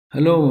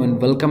Hello and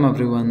welcome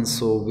everyone.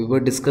 So we were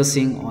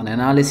discussing on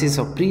analysis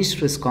of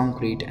pre-stress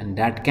concrete, and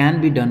that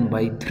can be done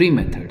by three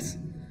methods.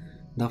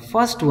 The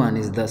first one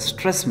is the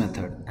stress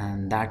method,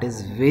 and that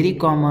is very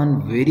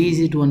common, very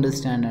easy to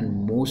understand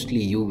and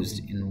mostly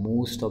used in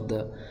most of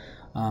the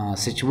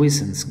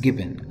situations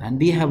given, and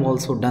we have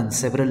also done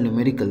several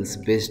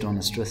numericals based on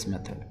a stress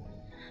method.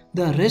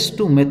 The rest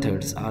two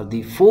methods are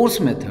the force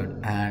method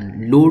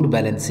and load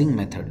balancing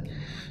method.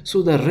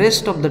 So the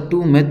rest of the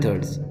two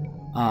methods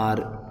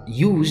are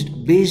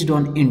used based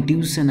on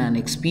intuition and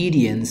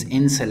experience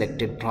in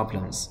selected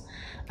problems,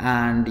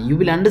 and you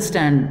will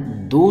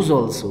understand those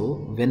also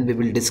when we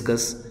will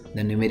discuss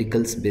the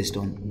numericals based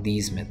on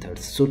these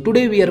methods. So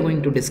today we are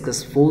going to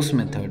discuss force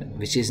method,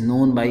 which is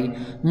known by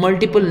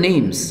multiple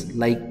names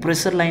like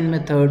pressure line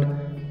method,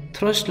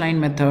 thrust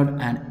line method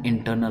and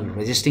internal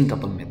resisting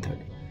couple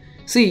method.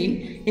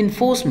 See, in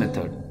force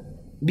method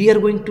we are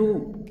going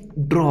to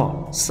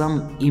draw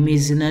some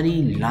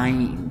imaginary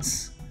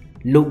lines,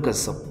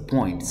 locus of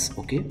points,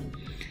 okay,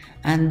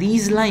 and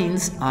these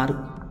lines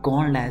are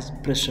called as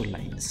pressure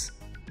lines,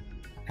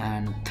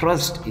 and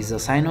thrust is a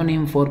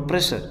synonym for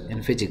pressure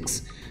in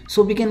physics,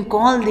 so we can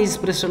call this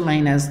pressure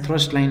line as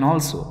thrust line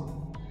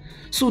also.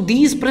 So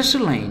these pressure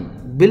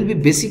line will be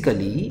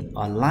basically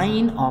a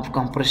line of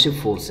compressive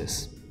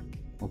forces,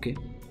 okay,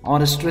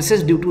 or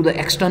stresses due to the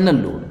external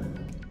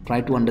load.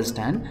 Try to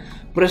understand,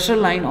 pressure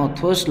line or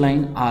thrust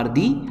line are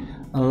the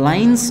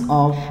lines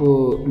of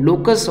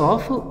locus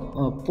of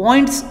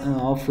points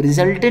of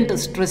resultant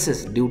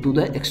stresses due to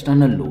the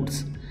external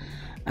loads,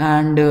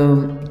 and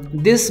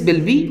this will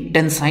be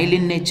tensile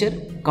in nature,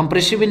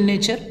 compressive in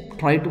nature.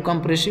 Try to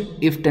compressive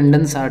if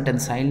tendons are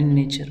tensile in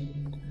nature,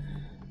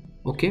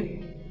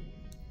 okay.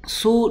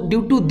 So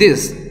due to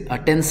this, a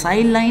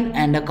tensile line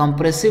and a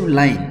compressive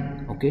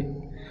line, okay,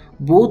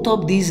 both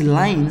of these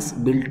lines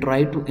will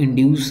try to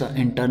induce an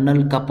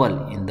internal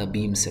couple in the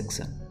beam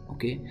section,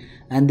 okay,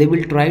 and they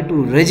will try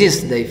to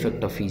resist the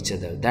effect of each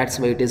other. That's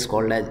why it is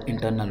called as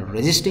internal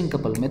resisting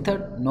couple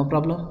method. No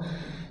problem.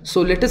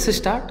 So let us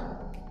start.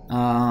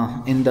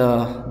 In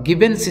the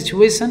given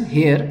situation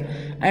here,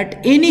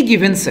 at any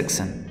given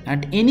section,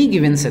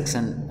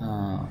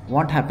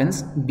 what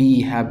happens,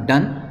 we have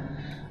done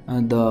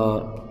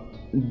the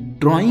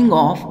drawing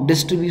of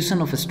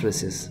distribution of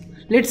stresses.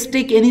 Let's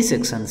take any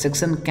section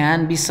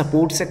can be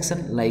support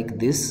section like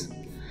this,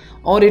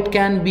 or it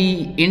can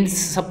be end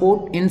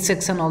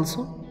section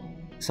also.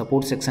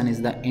 Support section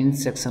is the end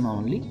section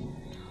only,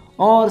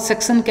 or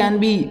section can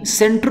be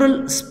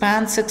central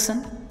span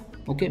section,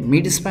 okay,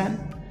 mid span,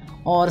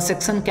 or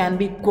section can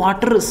be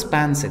quarter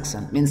span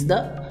section, means the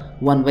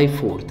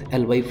 1/4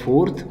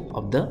 L/4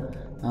 of the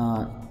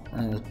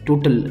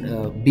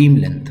total beam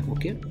length,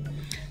 okay.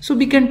 So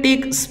we can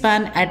take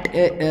span at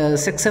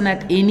section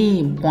at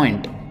any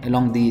point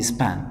along the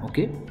span,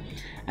 okay,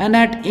 and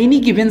at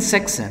any given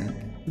section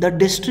the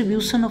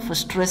distribution of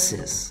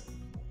stresses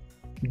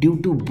due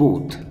to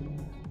both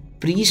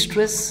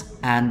pre-stress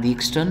and the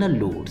external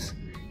loads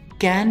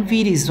can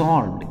be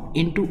resolved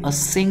into a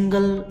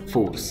single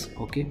force,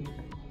 okay.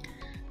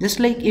 Just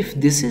like if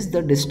this is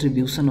the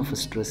distribution of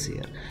stress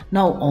here.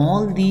 Now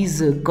all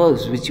these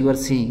curves which you are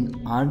seeing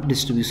are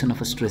distribution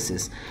of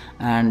stresses,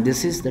 and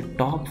this is the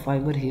top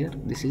fiber here,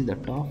 this is the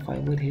top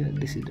fiber here,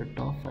 this is the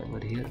top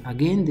fiber here,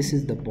 again this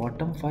is the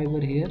bottom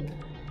fiber here,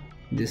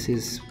 this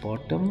is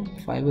bottom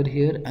fiber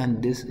here,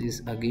 and this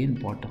is again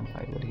bottom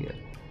fiber here.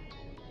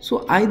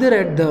 So either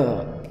at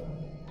the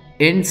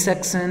end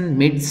section,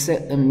 mid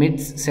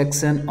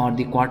section or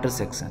the quarter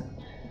section,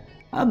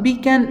 we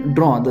can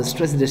draw the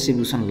stress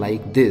distribution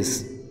like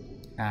this,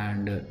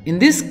 and in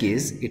this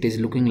case it is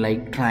looking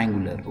like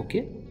triangular,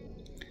 okay,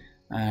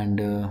 and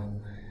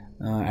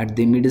at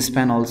the mid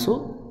span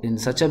also in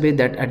such a way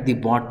that at the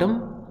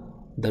bottom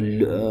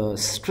the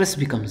stress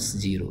becomes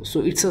zero. So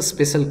it's a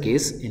special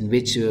case in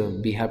which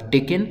we have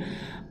taken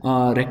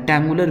a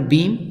rectangular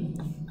beam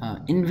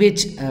in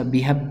which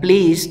we have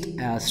placed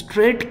a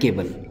straight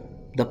cable.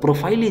 The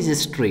profile is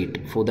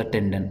straight for the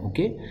tendon,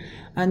 okay,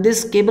 and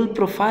this cable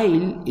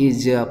profile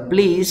is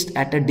placed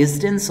at a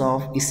distance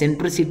of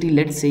eccentricity,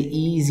 let's say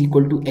E is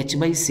equal to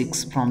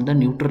h/6 from the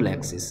neutral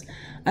axis,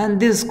 and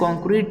this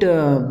concrete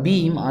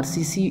beam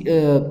RCC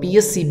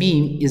PSC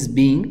beam is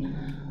being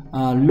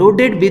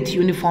loaded with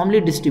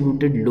uniformly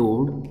distributed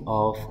load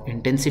of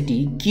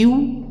intensity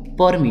Q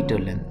per meter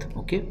length,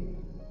 okay.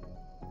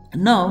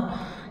 Now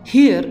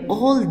here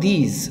all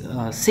these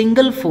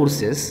single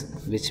forces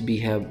which we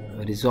have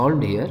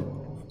resolved here,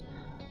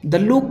 the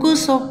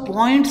locus of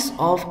points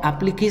of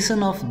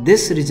application of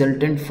this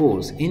resultant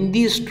force in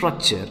the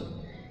structure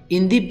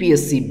in the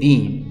PSC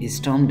beam is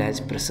termed as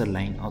pressure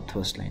line or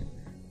thrust line.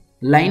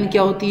 Line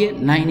क्या होती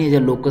है? Line is a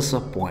locus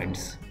of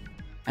points,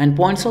 and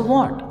points of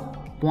what?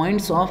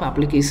 Points of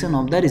application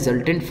of the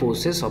resultant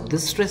forces of the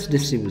stress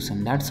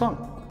distribution. That's all.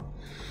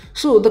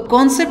 So the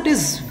concept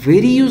is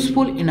very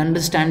useful in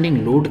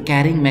understanding load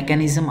carrying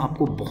mechanism.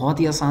 आपको बहुत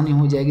ही आसानी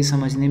हो जाएगी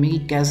समझने में कि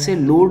कैसे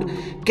load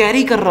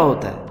carry कर रहा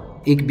होता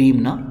है एक बीम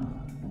ना,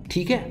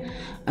 ठीक है.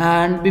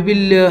 and we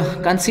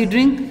will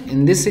considering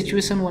in this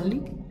situation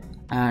only,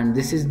 and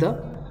this is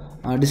the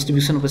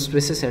distribution of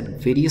stresses at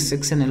various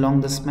section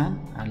along the span.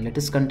 And let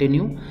us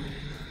continue.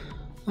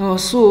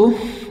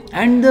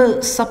 And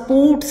the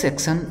support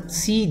section,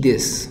 see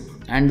this,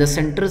 and the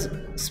center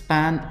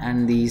span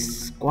and the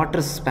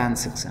quarter span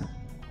section,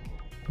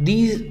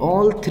 these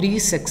all three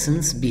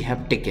sections we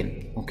have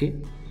taken. Okay,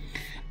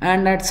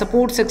 and at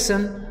support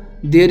section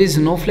there is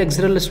no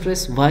flexural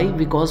stress. Why?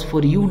 Because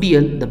for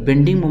UDL the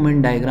bending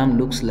moment diagram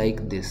looks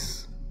like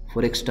this.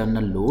 For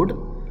external load,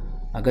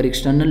 अगर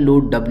external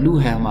load W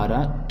है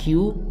हमारा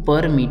Q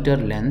पर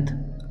metre length,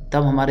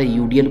 तब हमारा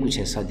UDL कुछ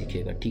ऐसा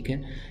दिखेगा. ठीक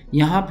है,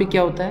 यहाँ पे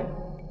क्या होता है,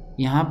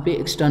 यहाँ पे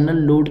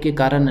एक्सटर्नल लोड के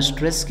कारण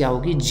स्ट्रेस क्या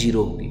होगी,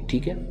 जीरो होगी.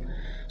 ठीक है,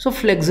 सो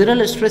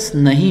फ्लेक्सुरल स्ट्रेस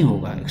नहीं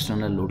होगा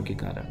एक्सटर्नल लोड के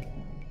कारण.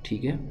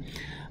 ठीक है,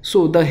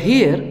 so the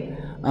hair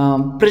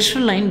pressure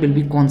line will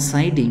be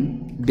coinciding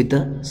with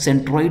the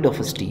centroid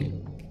of steel.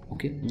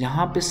 Okay,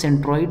 जहाँ पे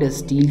सेंट्रॉइड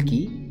स्टील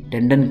की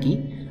टेंडन की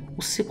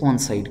उससे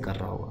कोइंसाइड कर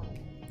रहा होगा.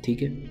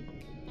 ठीक है,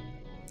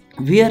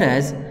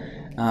 whereas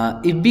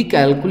if we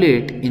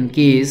calculate in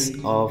case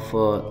of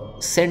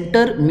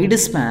center mid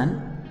span,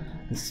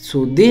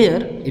 so there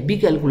if we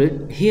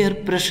calculate here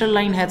pressure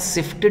line has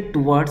shifted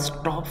towards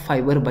top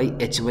fiber by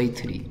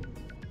h/3.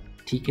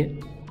 ठीक है,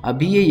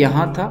 अभी ये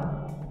यहाँ था,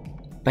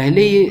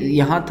 पहले ये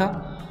यहाँ था,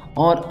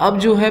 और अब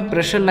जो है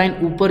प्रेशर लाइन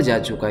ऊपर जा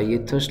चुका है.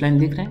 ये थ्रस्ट लाइन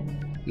दिख रहे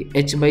हैं,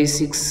 ये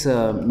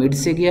h/6 मिड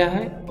से गया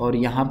है, और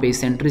यहाँ पे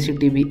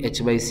सेंट्रिसिटी भी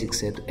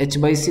h/6 है, तो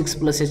h/6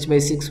 प्लस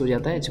h/6 हो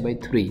जाता है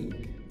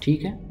h/3.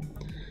 ठीक है,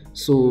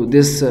 so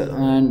this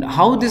and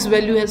how this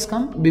value has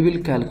come, we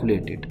will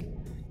calculate it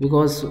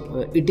because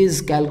it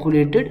is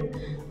calculated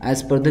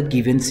as per the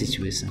given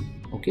situation.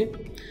 Okay,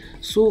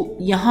 सो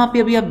यहाँ पे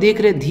अभी आप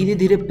देख रहे हैं धीरे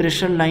धीरे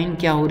प्रेशर लाइन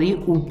क्या हो रही है,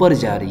 ऊपर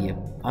जा रही है.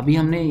 अभी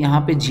हमने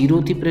यहाँ पे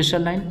जीरो थी प्रेशर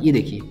लाइन, ये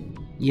देखिए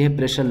ये है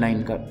प्रेशर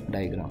लाइन का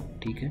डायग्राम.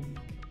 ठीक है,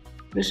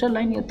 प्रेशर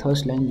लाइन या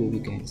थर्स्ट लाइन जो भी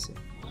कहें इसे,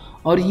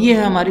 और ये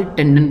है हमारी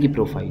टेंडन की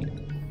प्रोफाइल.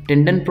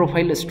 टेंडन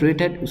प्रोफाइल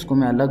स्ट्रेट है, उसको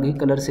मैं अलग ही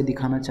कलर से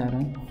दिखाना चाह रहा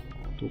हूँ,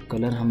 तो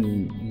कलर हम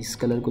इस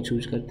कलर को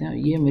चूज करते हैं.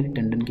 ये मेरी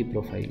टेंडन की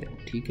प्रोफाइल है.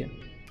 ठीक है,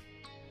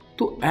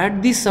 तो एट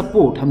दिस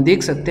सपोर्ट हम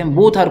देख सकते हैं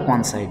both are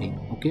coinciding.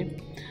 Okay,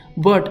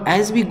 but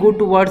as we go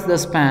towards the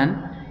span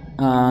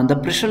the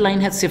pressure line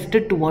has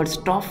shifted towards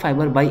top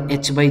fibre bye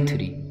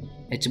h/3.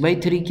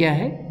 h/3 क्या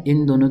है,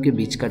 इन दोनों के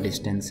बीच का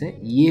डिस्टेंस है,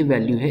 ये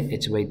वैल्यू है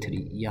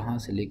h/3, यहाँ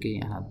से लेके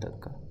यहाँ तक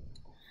का.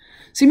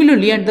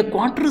 Similarly at the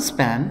quarter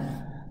span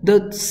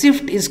the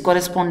shift is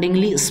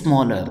correspondingly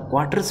smaller.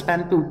 Quarter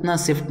span पे उतना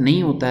शिफ्ट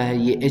नहीं होता है,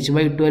 ये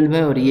h/12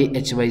 है और ये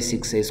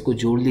h/6 है, इसको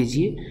जोड़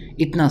लीजिए,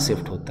 इतना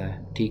शिफ्ट होता है.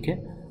 ठीक है,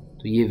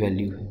 तो ये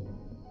वैल्यू है,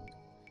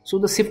 so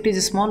the shift is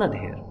smaller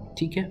hair.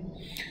 ठीक है,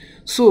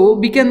 so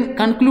we can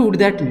conclude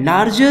that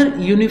larger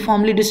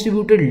uniformly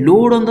distributed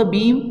load on the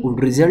beam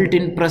would result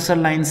in pressure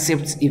line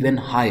shifts even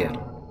higher.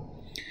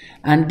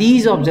 And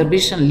these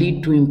observation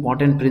lead to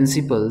important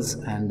principles,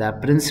 and the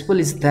principal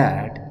is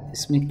that,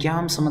 इसमें क्या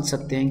हम समझ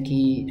सकते हैं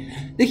कि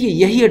देखिए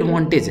यही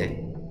advantage है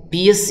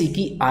पीएससी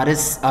की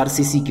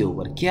आरसीसी के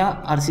ऊपर. क्या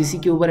आरसीसी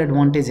के ऊपर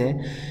एडवांटेज है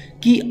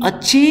कि a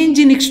change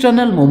in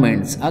external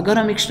moments, अगर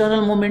हम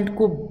एक्सटर्नल मोमेंट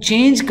को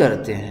चेंज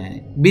करते हैं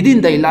with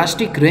in the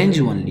elastic range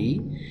only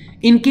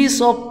in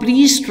case of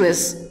pre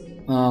stress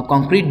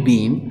concrete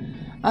beam,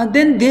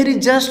 then there is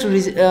just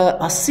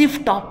a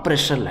shift of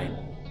pressure line.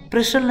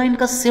 Pressure line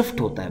का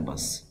shift होता है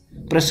बस,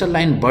 pressure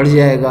line बढ़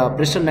जाएगा,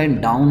 प्रेशर लाइन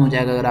डाउन हो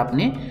जाएगा. अगर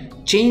आपने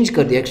चेंज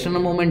कर दिया,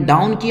 एक्सटर्नल मोमेंट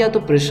डाउन किया तो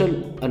प्रेशर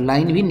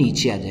लाइन भी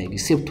नीचे आ जाएगी,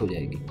 शिफ्ट हो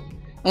जाएगी.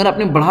 अगर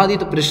आपने बढ़ा दी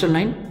तो प्रेशर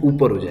लाइन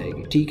ऊपर हो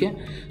जाएगी. ठीक है,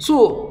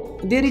 so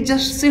there is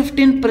just shift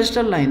in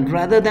pressure line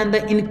rather than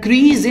the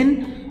increase in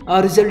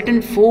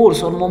resultant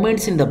force और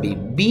moments in the beam.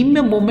 Beam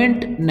में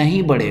मोमेंट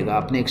नहीं बढ़ेगा,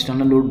 आपने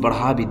एक्सटर्नल लोड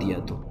बढ़ा भी दिया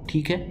तो.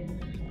 ठीक है,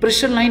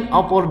 प्रेशर लाइन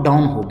अप और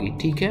डाउन होगी.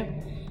 ठीक है,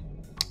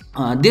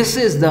 this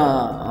is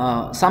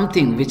the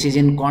something which is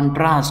in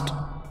contrast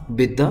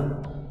with the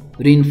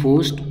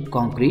reinforced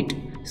concrete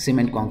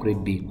cement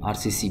concrete beam,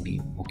 RCC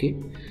beam. Okay,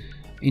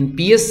 in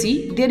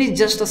PSC there is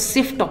just a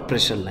shift of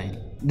pressure line,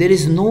 there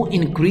is no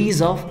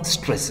increase of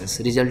stresses,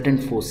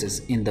 resultant forces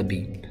in the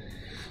beam.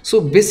 So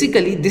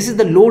basically this is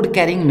the load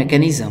carrying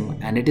mechanism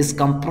and it is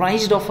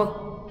comprised of a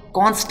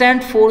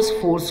constant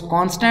force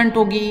constant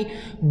होगी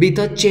with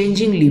a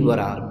changing lever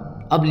arm.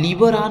 अब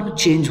liver arm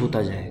change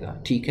होता जाएगा.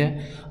 ठीक है,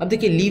 अब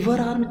देखिए liver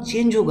arm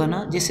change होगा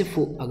ना, जैसे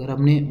अगर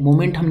हमने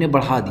मोमेंट हमने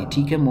बढ़ा दी,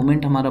 ठीक है,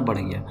 मोमेंट हमारा बढ़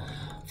गया,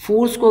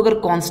 फोर्स को अगर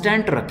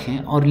कांस्टेंट रखें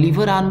और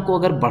लीवर आर्म को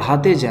अगर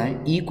बढ़ाते जाएं,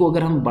 ई को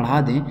अगर हम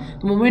बढ़ा दें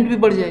तो मोमेंट भी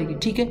बढ़ जाएगी.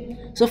 ठीक है,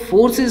 so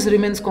force is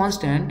remains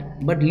constant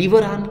but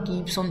liver arm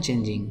keeps on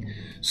changing.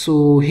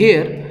 So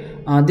here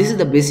this is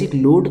the basic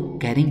load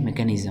carrying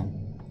mechanism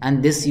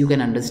and this you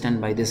can understand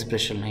by this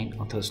pressure line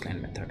और thirst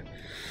line method.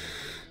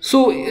 So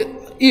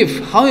if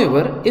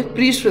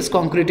pre-stress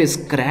concrete is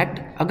cracked,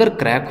 अगर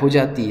crack हो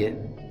जाती है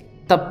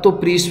तब तो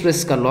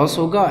pre-stress का loss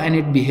होगा and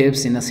it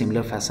behaves in a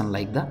similar fashion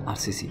like the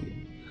RCC.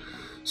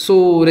 So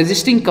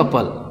resisting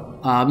couple,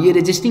 अब ये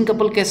रेजिस्टिंग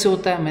कपल कैसे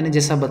होता है, मैंने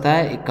जैसा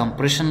बताया, एक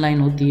कंप्रेशन लाइन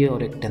होती है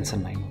और एक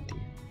टेंशन लाइन होती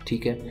है,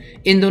 ठीक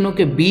है। इन दोनों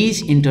के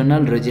बीच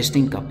इंटरनल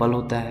रेजिस्टिंग कपल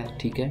होता है,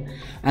 ठीक है।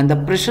 And the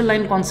pressure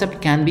line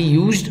concept can be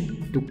used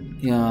to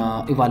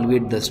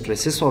evaluate the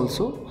stresses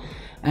also.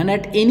 And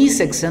at any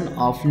section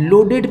of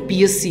loaded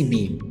PSC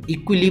beam,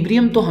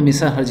 equilibrium तो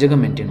हमेशा हर जगह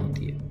मेंटेन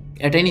होती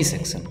है at any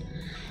section.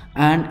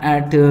 And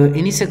at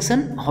any section,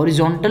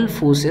 horizontal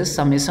forces,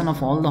 summation of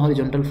all the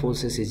horizontal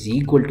forces is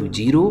equal to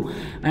 0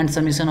 and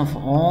summation of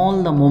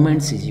all the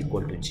moments is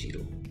equal to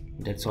 0.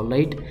 That's all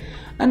right.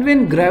 And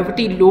when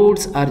gravity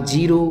loads are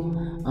 0,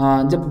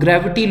 जब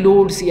gravity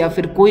loads या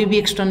फिर कोई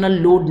भी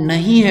external load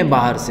नहीं है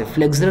बाहर से,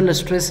 flexural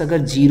stress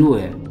अगर 0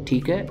 है,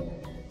 ठीक है,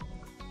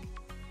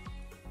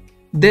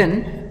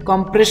 then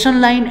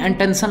compression line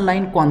and tension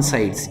line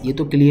coincides. ये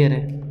तो clear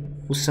है,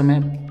 उस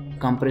समय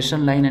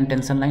compression line and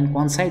tension line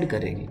कॉन्साइड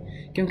करेगी,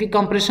 क्योंकि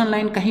कंप्रेशन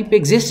लाइन कहीं पे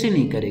एग्जिस्ट ही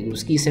नहीं करेगी,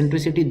 उसकी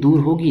इसेंट्रिसिटी दूर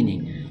होगी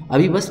नहीं,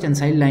 अभी बस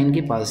टेंसाइल लाइन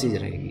के पास ही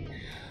रहेगी।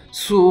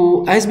 So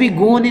as we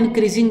go on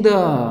increasing the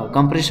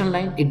compression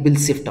line, it will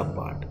shift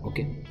upward,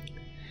 okay.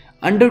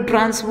 Under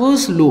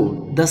transverse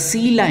load the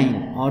C line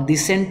और द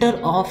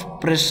सेंटर ऑफ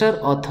प्रेशर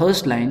और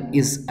thirst line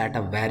is at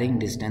a varying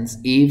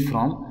distance A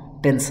from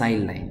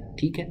tensile line,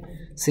 ठीक है।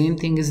 Same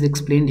thing is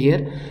explained here,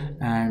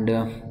 and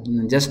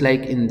just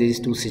like in these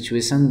two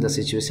situations, the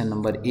situation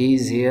number A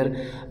is here,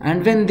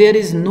 and when there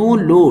is no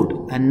load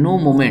and no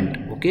moment,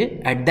 okay,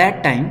 at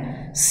that time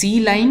C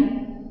line,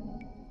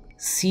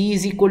 C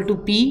is equal to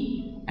P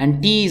and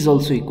T is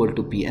also equal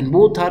to P, and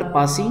both are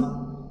passing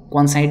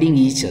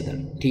coinciding each other,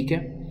 ठीक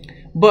है।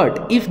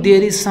 But if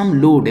there is some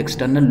load,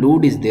 external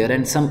load is there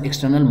and some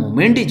external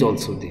moment is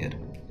also there,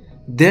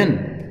 then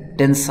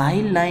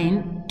tensile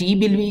line T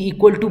will be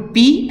equal to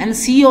P and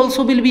C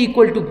also will be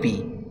equal to P.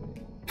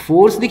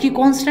 Force देखिए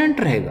constant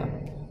रहेगा,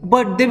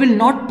 but they will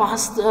not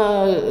pass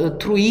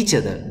through each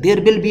other.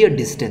 There will be a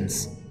distance,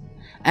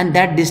 and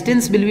that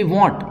distance will be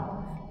what?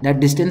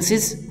 That distance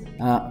is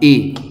A.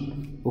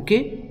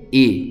 Okay,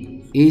 A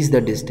is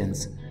the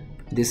distance.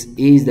 This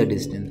A is the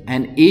distance,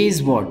 and A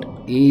is what?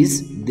 A is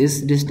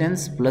this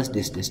distance plus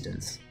this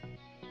distance.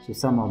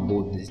 So sum of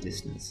both this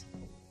distance.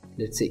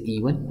 Let's say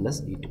E1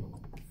 plus E2.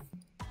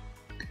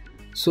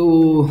 So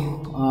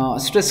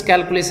stress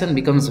calculation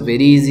becomes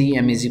very easy.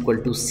 M is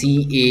equal to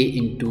CA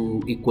into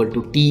equal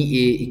to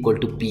TA equal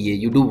to PA.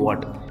 You do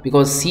what?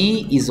 Because C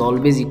is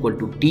always equal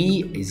to T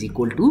is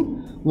equal to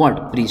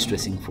what?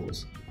 Pre-stressing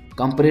force.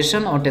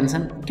 Compression और tension,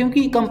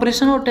 क्योंकि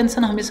compression और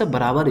tension हमेशा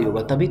बराबर ही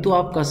होगा, तभी तो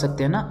आप कह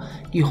सकते हैं ना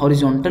कि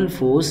horizontal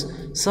force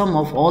some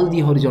of all the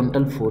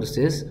horizontal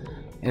forces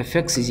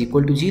Fx is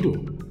equal to 0,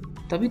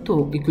 तभी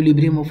तो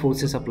इक्विलिब्रियम ऑफ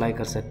फोर्सेस अप्लाई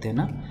कर सकते हैं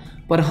ना।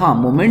 पर हाँ,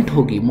 मोमेंट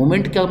होगी,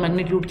 मोमेंट का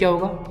मैग्नीट्यूड क्या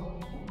होगा?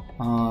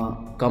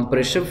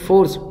 Compressive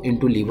force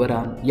into liver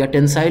arm या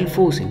tensile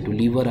force into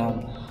liver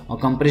arm, और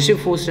कंप्रेसिव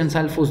फोर्स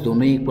टेंसाइल फोर्स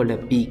दोनों ही इक्वल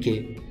है P के,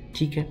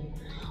 ठीक है।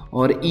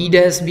 और E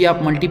डैश भी आप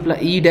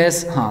मल्टीप्लाई E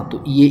डैश, हाँ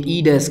तो ये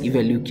E डैश की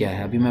वैल्यू क्या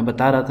है? अभी मैं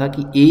बता रहा था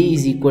कि A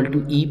is equal to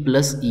E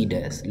plus E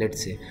dash, late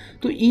से,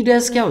 तो E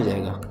डैश क्या हो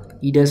जाएगा?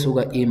 E डैश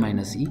होगा A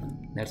minus E,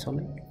 that's all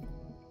right,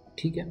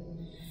 ठीक है।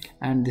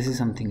 And this is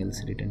something else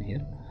written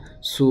here.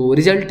 So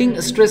resulting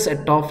stress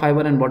at top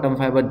fiber and bottom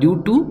fiber due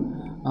to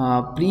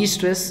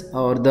pre-stress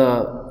or the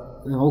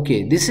okay,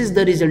 this is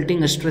the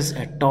resulting stress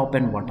at top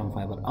and bottom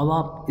fiber. अब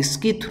आप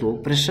इसके through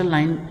pressure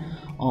line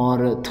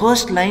और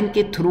thirst line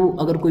के through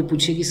अगर कोई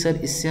पूछे कि sir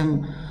इससे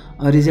हम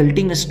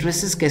रिजल्टिंग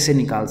स्ट्रेसेस कैसे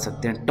निकाल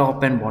सकते हैं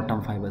टॉप एंड बॉटम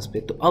फाइबर्स पे,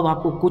 तो अब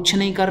आपको कुछ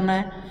नहीं करना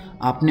है,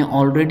 आपने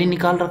ऑलरेडी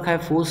निकाल रखा है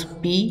फोर्स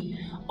P,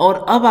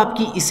 और अब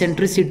आपकी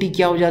इसेंट्रिसिटी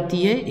क्या हो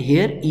जाती है?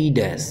 Hair E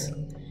dash,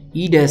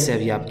 E dash है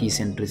अभी आपकी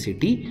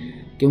इसेंट्रिसिटी,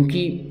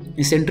 क्योंकि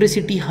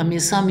इसेंट्रिसिटी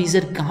हमेशा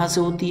मेजर कहाँ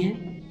से होती है?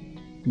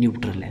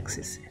 न्यूट्रल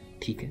एक्सिस से,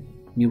 ठीक है,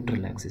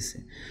 न्यूट्रल एक्सिस से।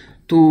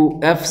 तो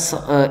F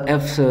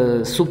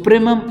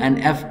supremum and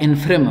F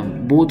infimum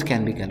both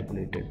can be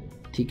calculated,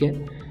 ठीक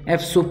है।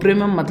 F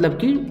सुप्रीमम मतलब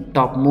कि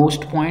top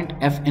most point,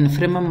 F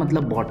infimum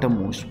मतलब bottom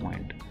most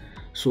point.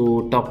 So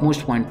top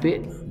most point पे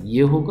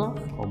ये होगा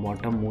और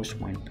बॉटम मोस्ट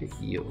पॉइंट पे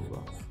ये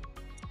होगा,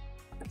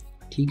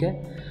 ठीक है।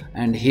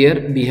 And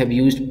here we have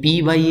used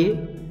P by A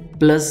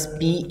plus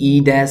PE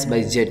dash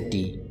by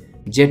ZT.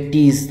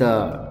 ZT is the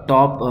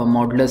top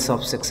modulus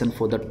of section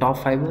for the top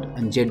fiber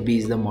and ZB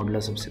is the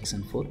modulus of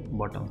section for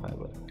bottom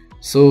fiber.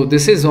 So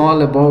this is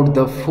all about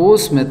the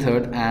force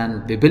method,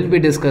 and we will be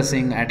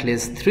discussing at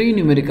least 3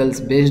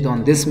 numericals based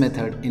on this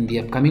method in the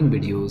upcoming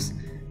videos.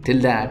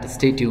 Till that,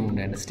 stay tuned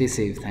and stay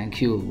safe.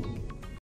 Thank you.